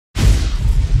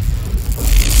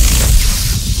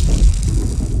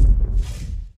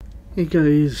Hey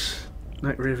guys,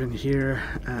 Night Raven here.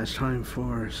 It's time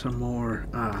for some more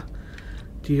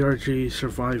DRG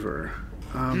Survivor.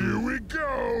 Here we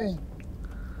go!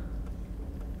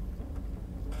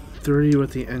 30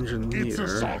 with the engineer. It's a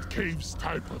Salt Caves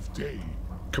type of day.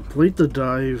 Complete the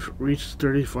dive, reach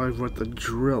 35 with the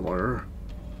driller.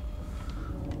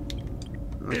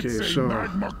 Okay, it's a so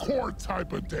magma core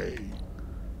type of day.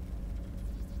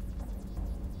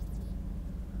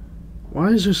 why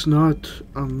is this not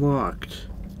unlocked?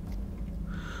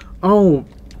 Oh,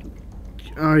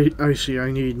 I see.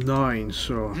 I need 9.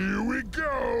 So Here we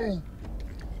go.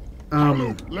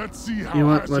 Let's see how you know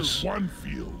what, Hazard 1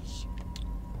 feels.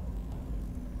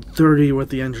 30 with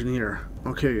the engineer.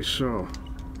 Okay, so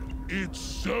It's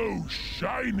so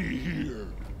shiny here.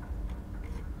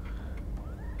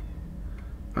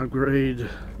 upgrade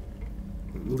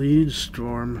lead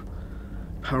storm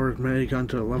powered minigun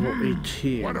to level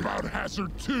 18. What about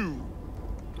Hazard 2?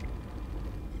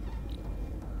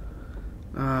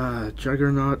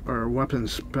 Juggernaut or weapon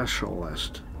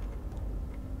specialist.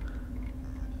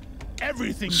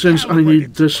 Everything Since I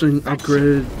need this thing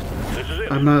perfection.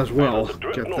 upgraded, I might as well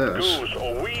get this. Goes,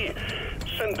 or we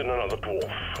send in another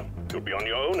dwarf. You'll be on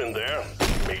your own in there.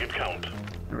 Make it count.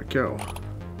 There we go.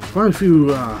 Quite a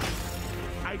few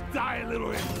I die a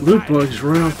little loot bugs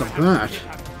right off the bat.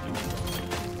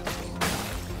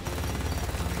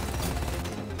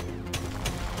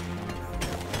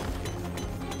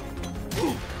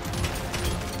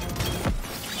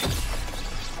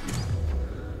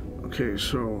 Okay,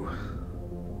 so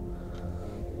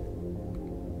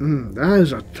that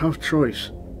is a tough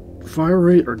choice. Fire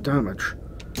rate or damage?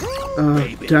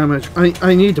 Damage.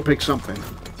 I need to pick something.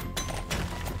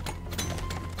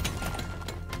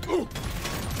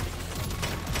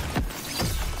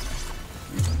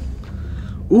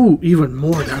 Ooh, even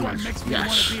more damage.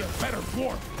 Yes.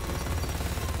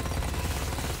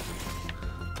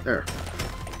 There.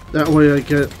 That way I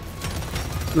get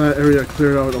that area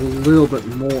cleared out a little bit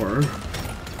more.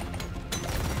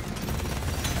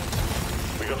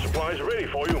 We got supplies ready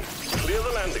for you. Clear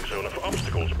the landing zone of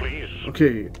obstacles, please.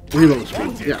 Okay, reload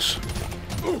speed. Yes.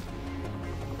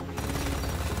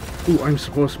 Ooh, I'm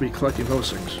supposed to be collecting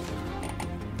those things.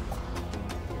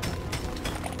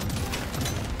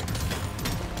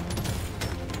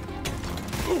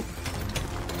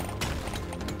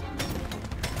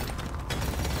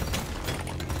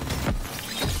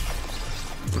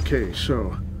 Okay,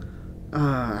 so,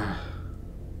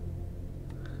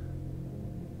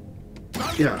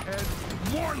 yeah.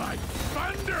 More like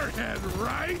Thunderhead,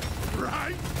 right?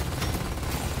 Right?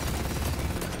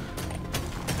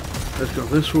 Let's go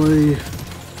this way.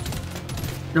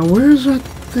 Now, where is that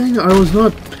thing? I was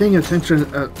not paying attention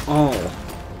at all.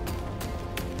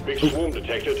 Big swarm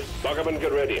detected. Lock up and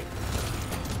get ready.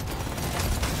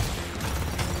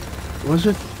 Was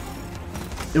it?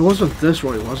 It wasn't this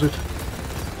way, was it?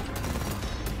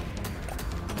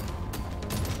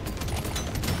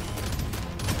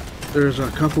 There's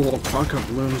a couple of pocket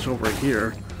balloons over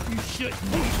here. You shouldn't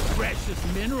need precious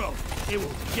mineral. It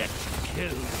will get you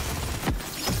killed.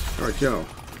 There we go.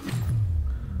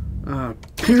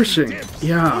 Piercing.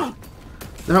 Yeah.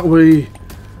 That way,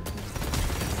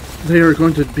 they are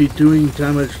going to be doing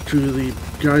damage to the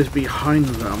guys behind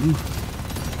them.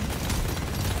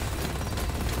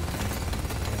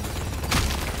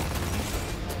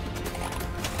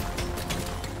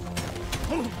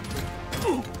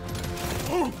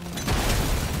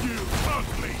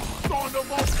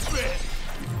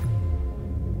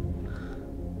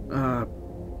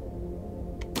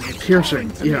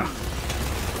 Piercing, yeah.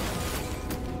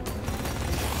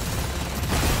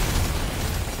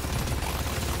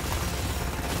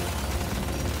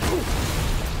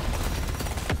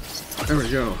 There we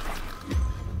go.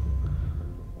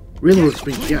 Reload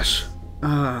speed, yes.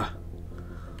 Yeah.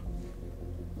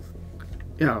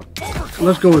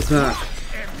 Let's go with that.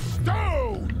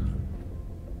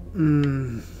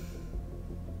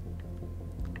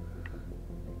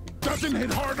 Doesn't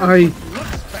hit harder.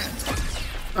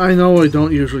 I know I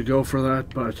don't usually go for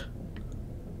that, but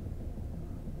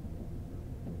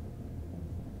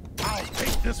I'll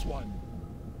take this one.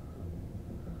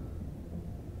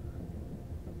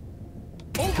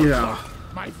 yeah.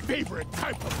 My favorite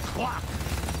type of clock.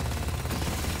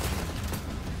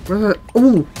 Where that?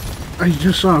 Oh, I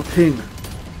just saw a ping.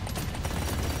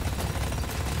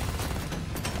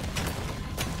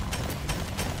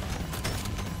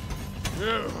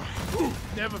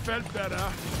 Never felt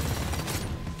better.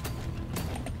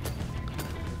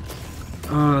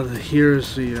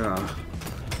 Here's the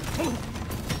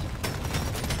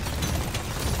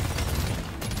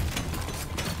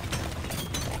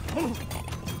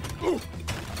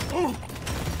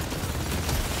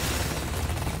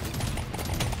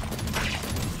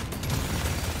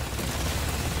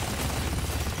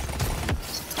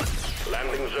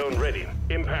Landing zone ready.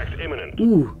 Impact imminent.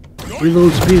 Ooh,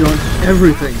 reload speed on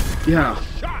everything. Yeah.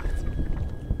 Shot.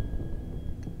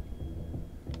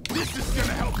 This is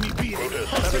gonna help me beat Quota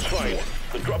satisfied.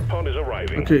 The drop pod is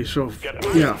arriving. Okay, so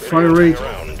yeah, fire rate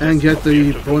and get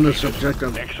the bonus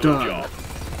objective Excellent done. job.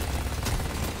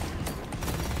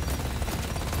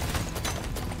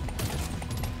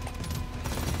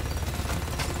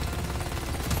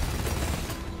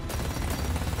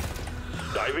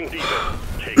 Diving deeper.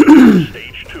 Take it to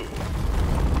stage 2.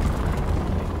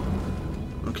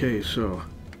 Okay, so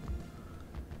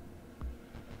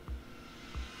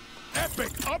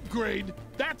Epic upgrade.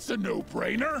 That's a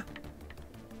no-brainer.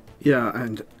 yeah,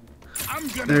 and I'm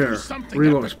gonna there, do something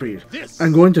reload epic speed. with this.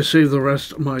 I'm going to save the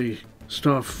rest of my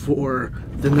stuff for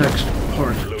the next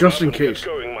part, Load just up in and get case.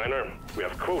 going, miner. We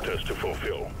have quotas to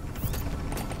fulfill.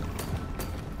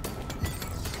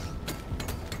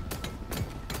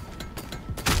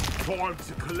 Time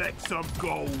to collect some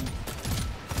gold.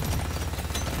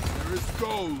 There is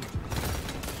gold.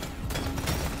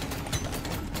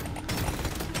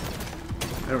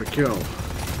 There we go.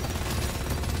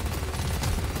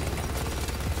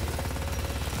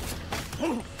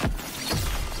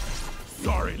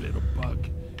 Sorry, little bug.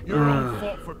 Your own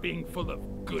fault for being full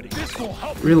of goodies. This will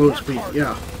help you Reload work speed, harder.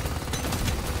 yeah.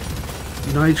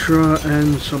 Nitra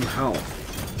and some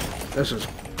health. This is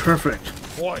perfect.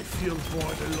 I feel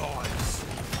by the lines.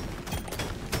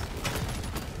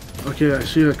 Okay, I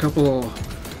see a couple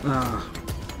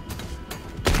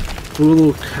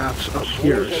little caps up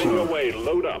here, Heading so away.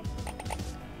 Load up.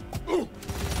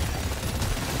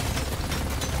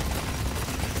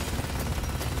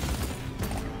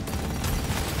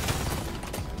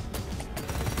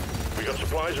 We got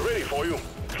supplies ready for you.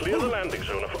 Clear the landing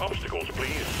zone of obstacles,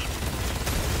 please.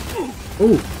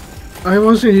 oh, I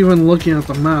wasn't even looking at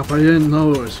the map. I didn't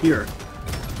know it was here.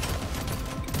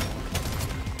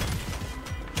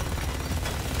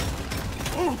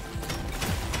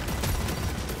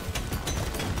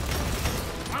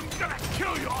 I'm gonna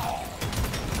kill you all.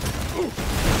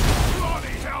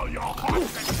 Bloody hell, you're hot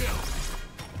to kill.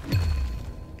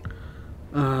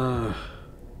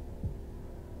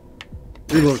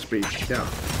 Reload speed, yeah.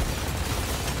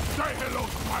 Say hello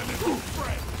to my little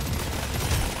friend.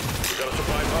 We got a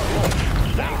supply pod launch.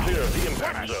 Stand clear of the What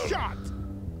impact a zone. shot.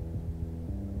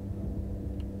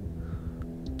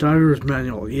 Diver's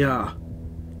manual, yeah.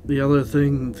 The other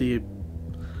thing, the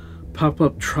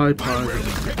pop-up I tripod. rarely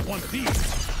get one of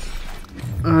these.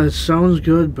 It sounds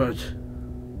good, but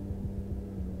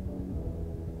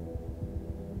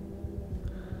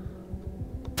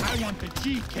I want the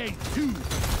GK2.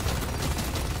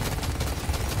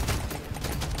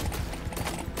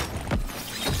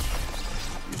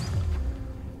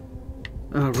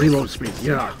 reload speed,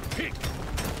 yeah. Pick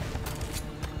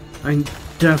I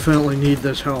definitely need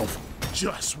this health.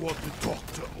 just what the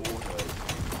doctor ordered.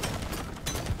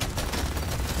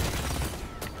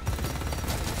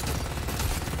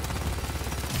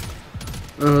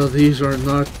 These are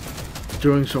not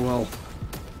doing so well.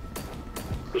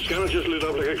 The scanner just lit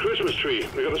up like a Christmas tree.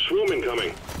 We got a swarm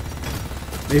incoming.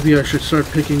 Maybe I should start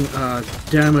picking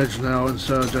damage now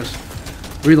instead of just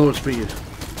reload speed.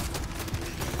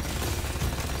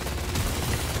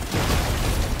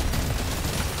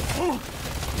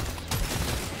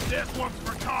 This one's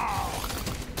for Carl.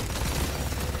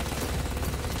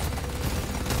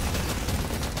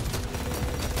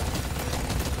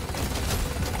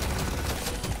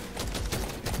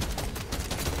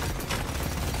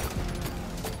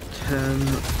 Ten,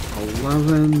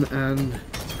 11, and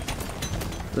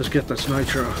let's get this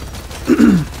nitro.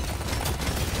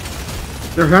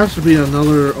 There has to be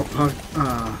another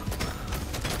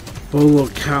bolo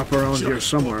cap around here Just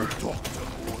somewhere. what the doctor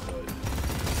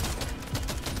ordered.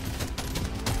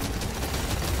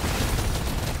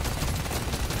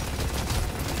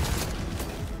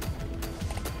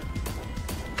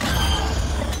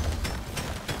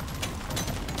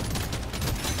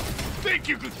 Think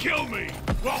you could kill me?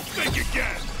 Well, think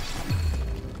again.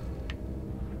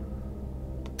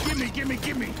 Gimme, gimme,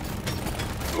 gimme.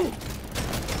 Ooh.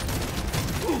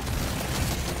 Ooh.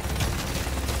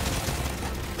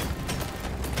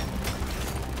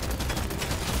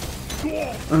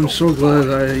 I'm so glad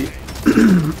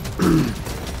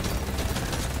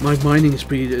my mining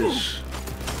speed is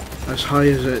as high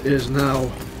as it is now.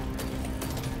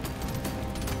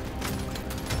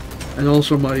 And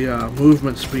also my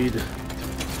movement speed.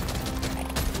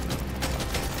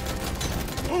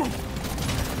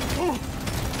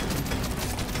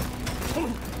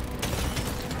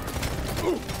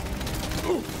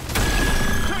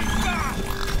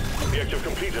 Objective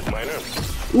completed, miner.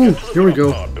 Ooh, here we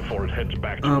go. Before it heads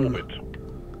back to orbit.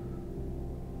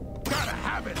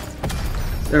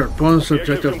 There, bonus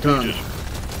objective done.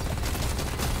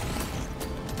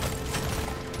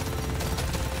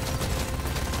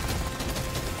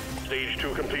 Stage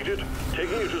 2 completed.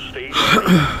 Taking you to stage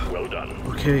 3. Well done.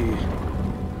 Okay.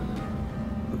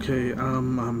 Okay,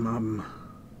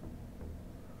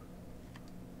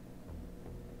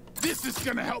 This is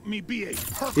gonna help me be a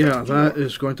perfect yeah, that hero.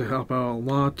 is going to help out a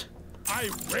lot. I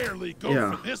rarely go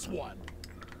Yeah. for this one.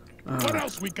 What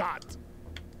else we got?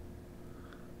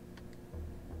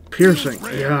 Piercing, Feels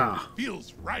rare. yeah.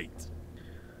 Feels right.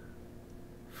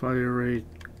 Fire rate,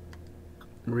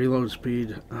 reload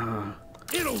speed.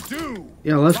 It'll do.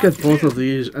 Yeah, let's Lock get it both in. of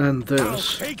these and I'll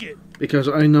this. take it. Because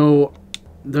I know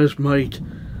this might, You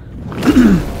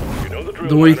know the drill,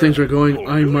 the way Miner. things are going, We'll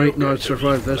I do might your not objectives.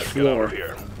 survive this Let's get out floor. of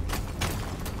here.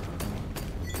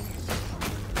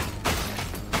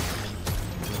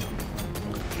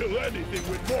 Kill anything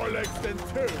with more legs than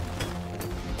two.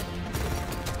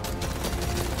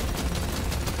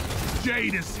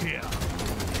 Jade is here.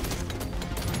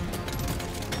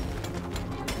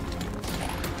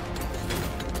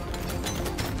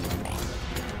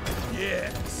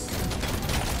 Yes.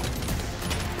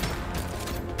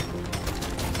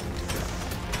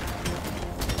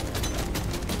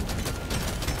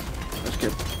 Let's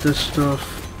get this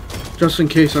stuff. Just in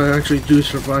case I actually do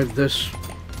survive this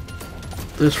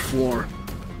floor.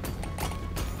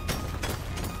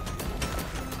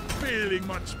 Feeling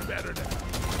much better now.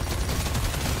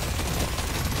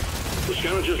 The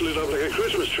scanner just lit up like a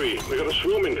Christmas tree. We got a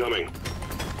swarm incoming.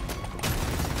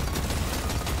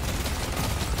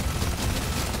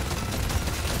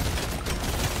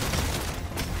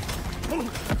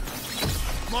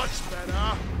 Much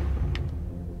better.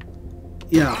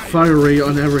 Yeah, fire rate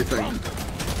on everything.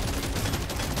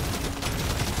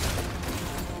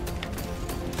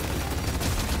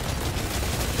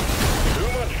 Too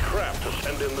much crap to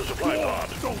send in the supply pod.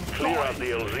 Don't Clear die. out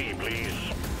the LZ, please.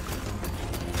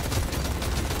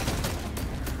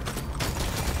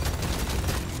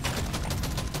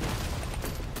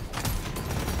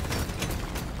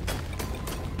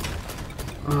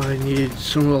 I need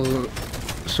some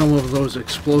of those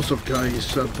explosive guys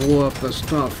to blow up the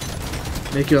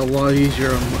stuff. Make it a lot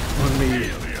easier on me.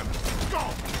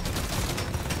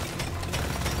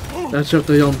 That's if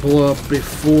they don't blow up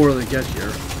before they get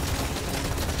here.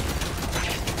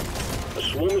 The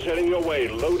swarm is heading your way.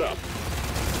 Load up.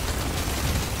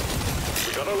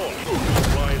 We got a launch.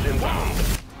 Supplies inbound.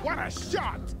 What a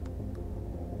shot!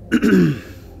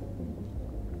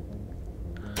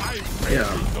 I Yeah.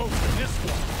 rarely go for this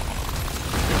one.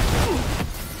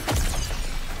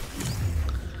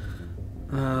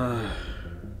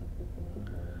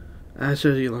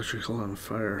 Acid, electrical, and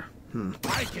fire.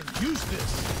 I can use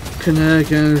this.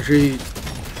 Kinetic energy,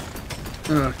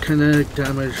 kinetic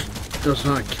damage does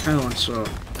not count, so...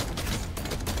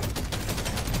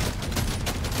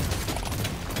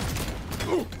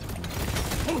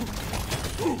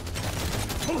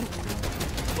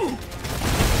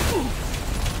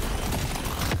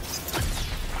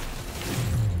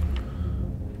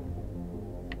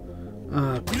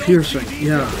 piercing,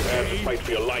 yeah. Prepare to fight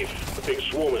for your life. The big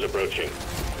swarm is approaching.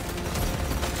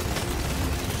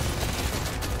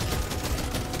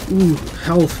 Ooh,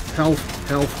 health, health,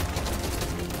 health.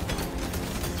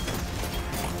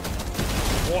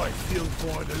 I feel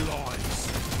for the lives.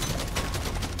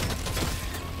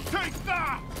 Take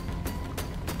that!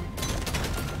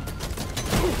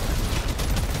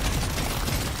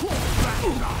 Back to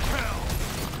hell!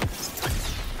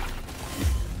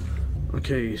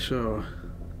 Okay, so...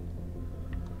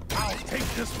 I'll take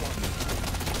this one.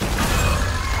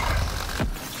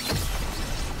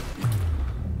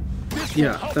 This will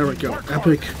Yeah, help there we me go. work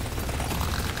Epic.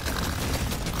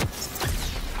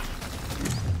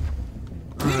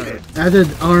 Added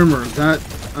armor, that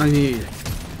I need.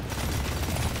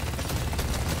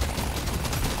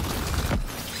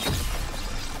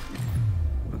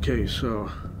 Okay, so...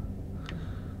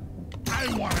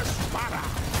 I want a spotter.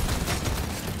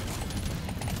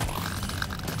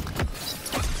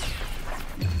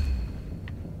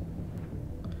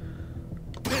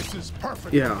 This is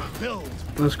perfect. Yeah. For the build.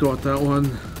 Let's go with that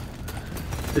one.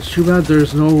 It's too bad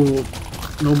there's no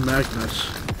magnets.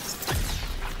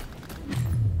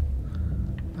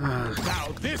 Now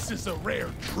this is a rare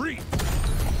treat.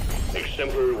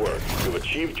 Exemplary work. You've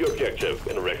achieved your objective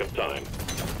in a record time.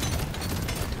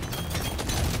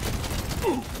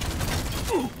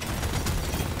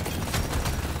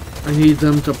 I need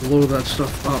them to blow that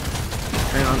stuff up.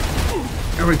 Hang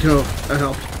on. There we go. That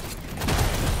helped.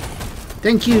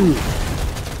 Thank you!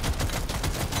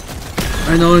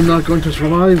 I know I'm not going to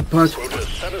survive, but... Quota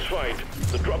satisfied.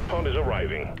 The drop pod is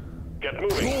arriving. Get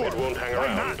moving. It won't hang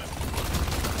around.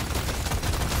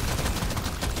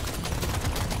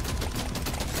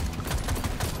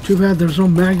 Too bad there's no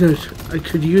magnet. I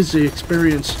could use the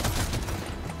experience.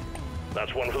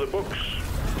 That's one for the books.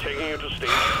 Taking you to stage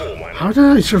 4, miner. How did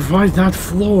I survive that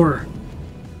floor?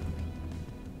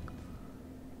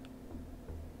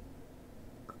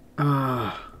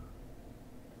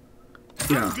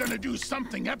 Yeah. I'm gonna do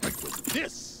something epic with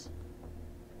this.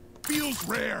 Feels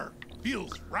rare.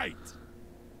 Feels right.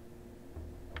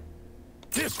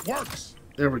 This works.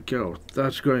 There we go.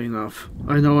 That's good enough.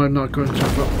 I know I'm not going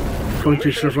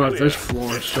to survive this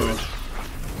floor, so.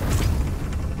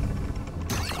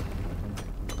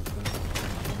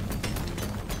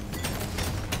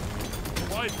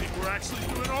 I think we're actually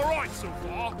doing all right so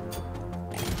far.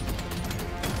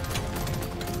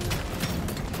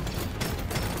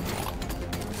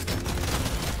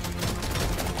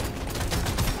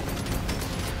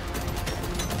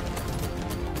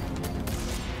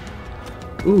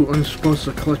 Ooh, I'm supposed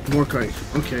to collect more kite.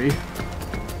 Okay.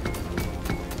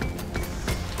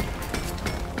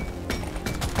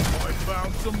 I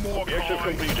found some more Objective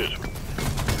kite. completed.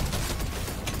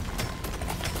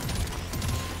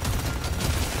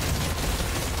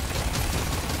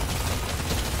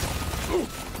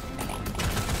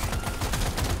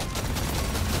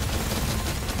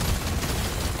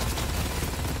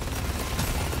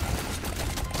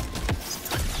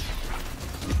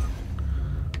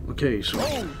 Okay, so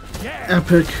Oh, yeah.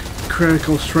 epic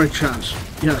critical strike chance.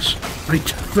 Yes, I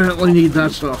definitely need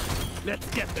that stuff. Let's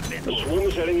get them in. The swarm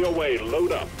is heading your way.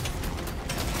 Load up.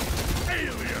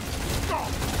 Alien,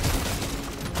 stop.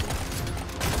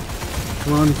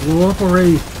 Come on, blow up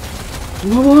already.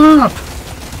 Blow up!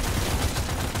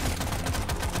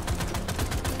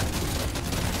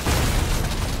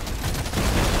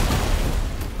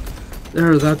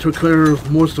 There, that took care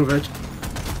of most of it.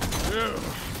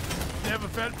 Never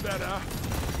felt better.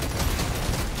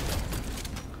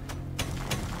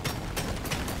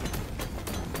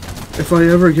 If I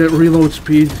ever get reload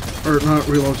speed, or not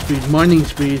reload speed, mining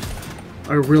speed,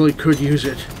 I really could use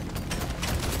it.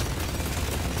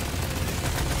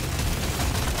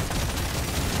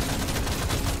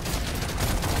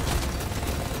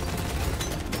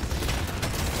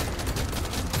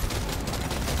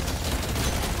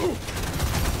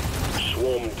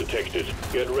 Swarm detected.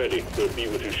 Get ready. We'll be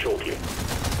with you shortly.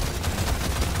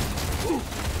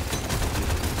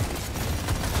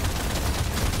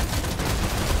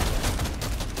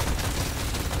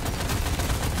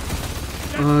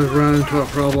 I ran into a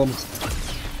problem.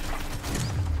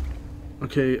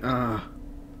 Okay, I'm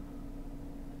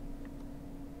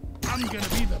gonna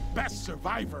be the best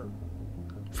survivor.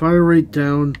 fire rate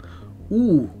down.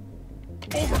 Ooh,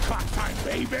 Overclock time,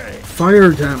 baby.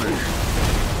 fire damage.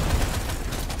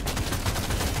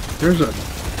 There's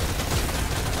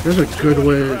a good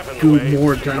way to do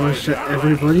more damage to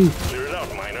everybody. Clear it out,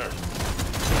 miner.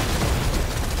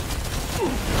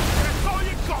 That's all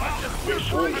you got. Big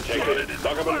swarm detected.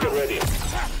 Lock up and get ready.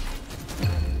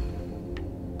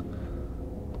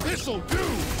 This'll do.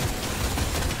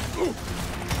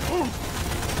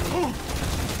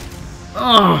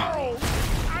 Ah, Oh,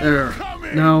 I'm there.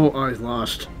 coming. Now I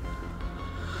lost.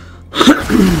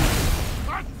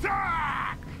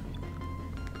 Attack!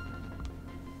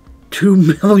 2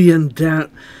 million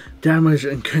damage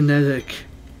and kinetic.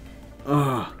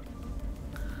 Ah.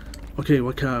 Okay,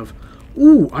 what kind of...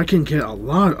 Ooh, I can get a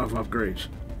lot of upgrades.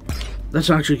 Let's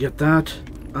actually get that.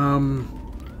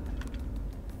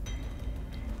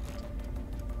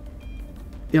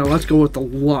 Yeah, let's go with the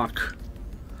luck.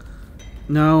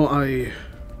 Now I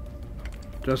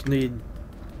just need...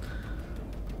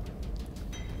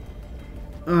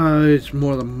 it's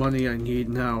more the money I need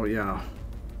now, yeah.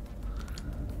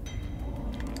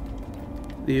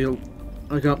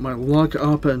 I got my luck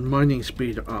up and mining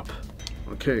speed up.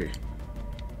 Okay.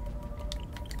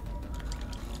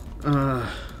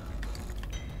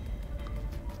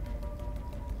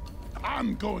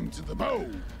 I'm going to the bow.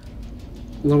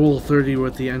 Level 30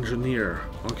 with the engineer.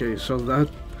 Okay, so that...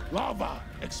 Lava,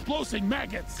 exploding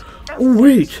maggots. Oh,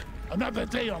 wait! Another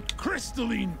day on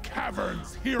crystalline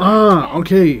caverns here. Ah,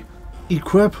 okay.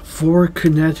 Equip 4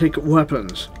 kinetic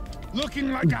weapons.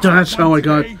 Looking like a That's hot how one I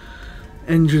got today.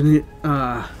 engineer...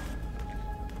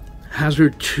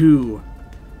 Hazard 2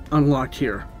 unlocked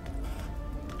here.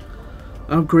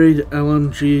 Upgrade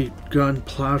LMG gun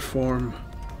platform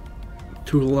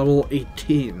to level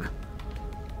 18.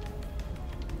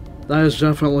 That is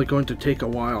definitely going to take a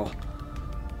while.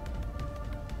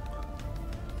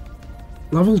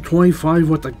 Level 25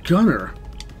 with the gunner.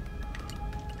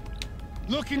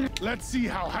 Let's see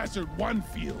how Hazard 1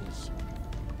 feels.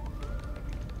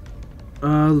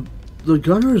 The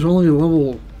gunner is only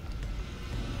level...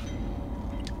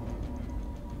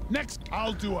 Next,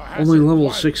 I'll do a hazard only level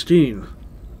wipe. 16.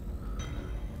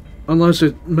 Unless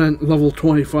it meant level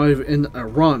 25 in a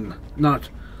run, not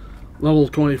level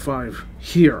 25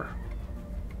 here.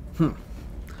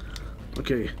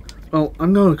 Okay, well,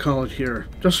 I'm gonna call it here,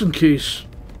 just in case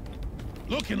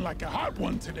Looking like a hot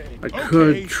one today. I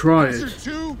could Okay, try hazard it.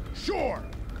 2, sure.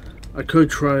 I could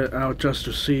try it out just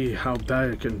to see how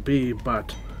bad it can be,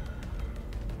 but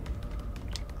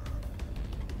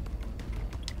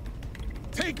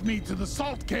Take me to the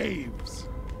salt caves.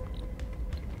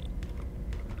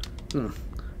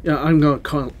 yeah, I'm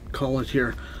gonna call it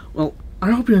here. Well,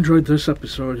 I hope you enjoyed this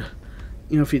episode.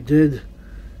 You know, if you did,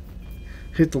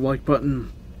 hit the like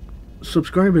button,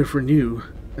 subscribe if you're new,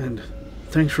 and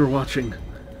thanks for watching.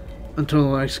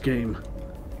 Until the next game.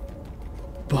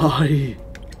 Bye.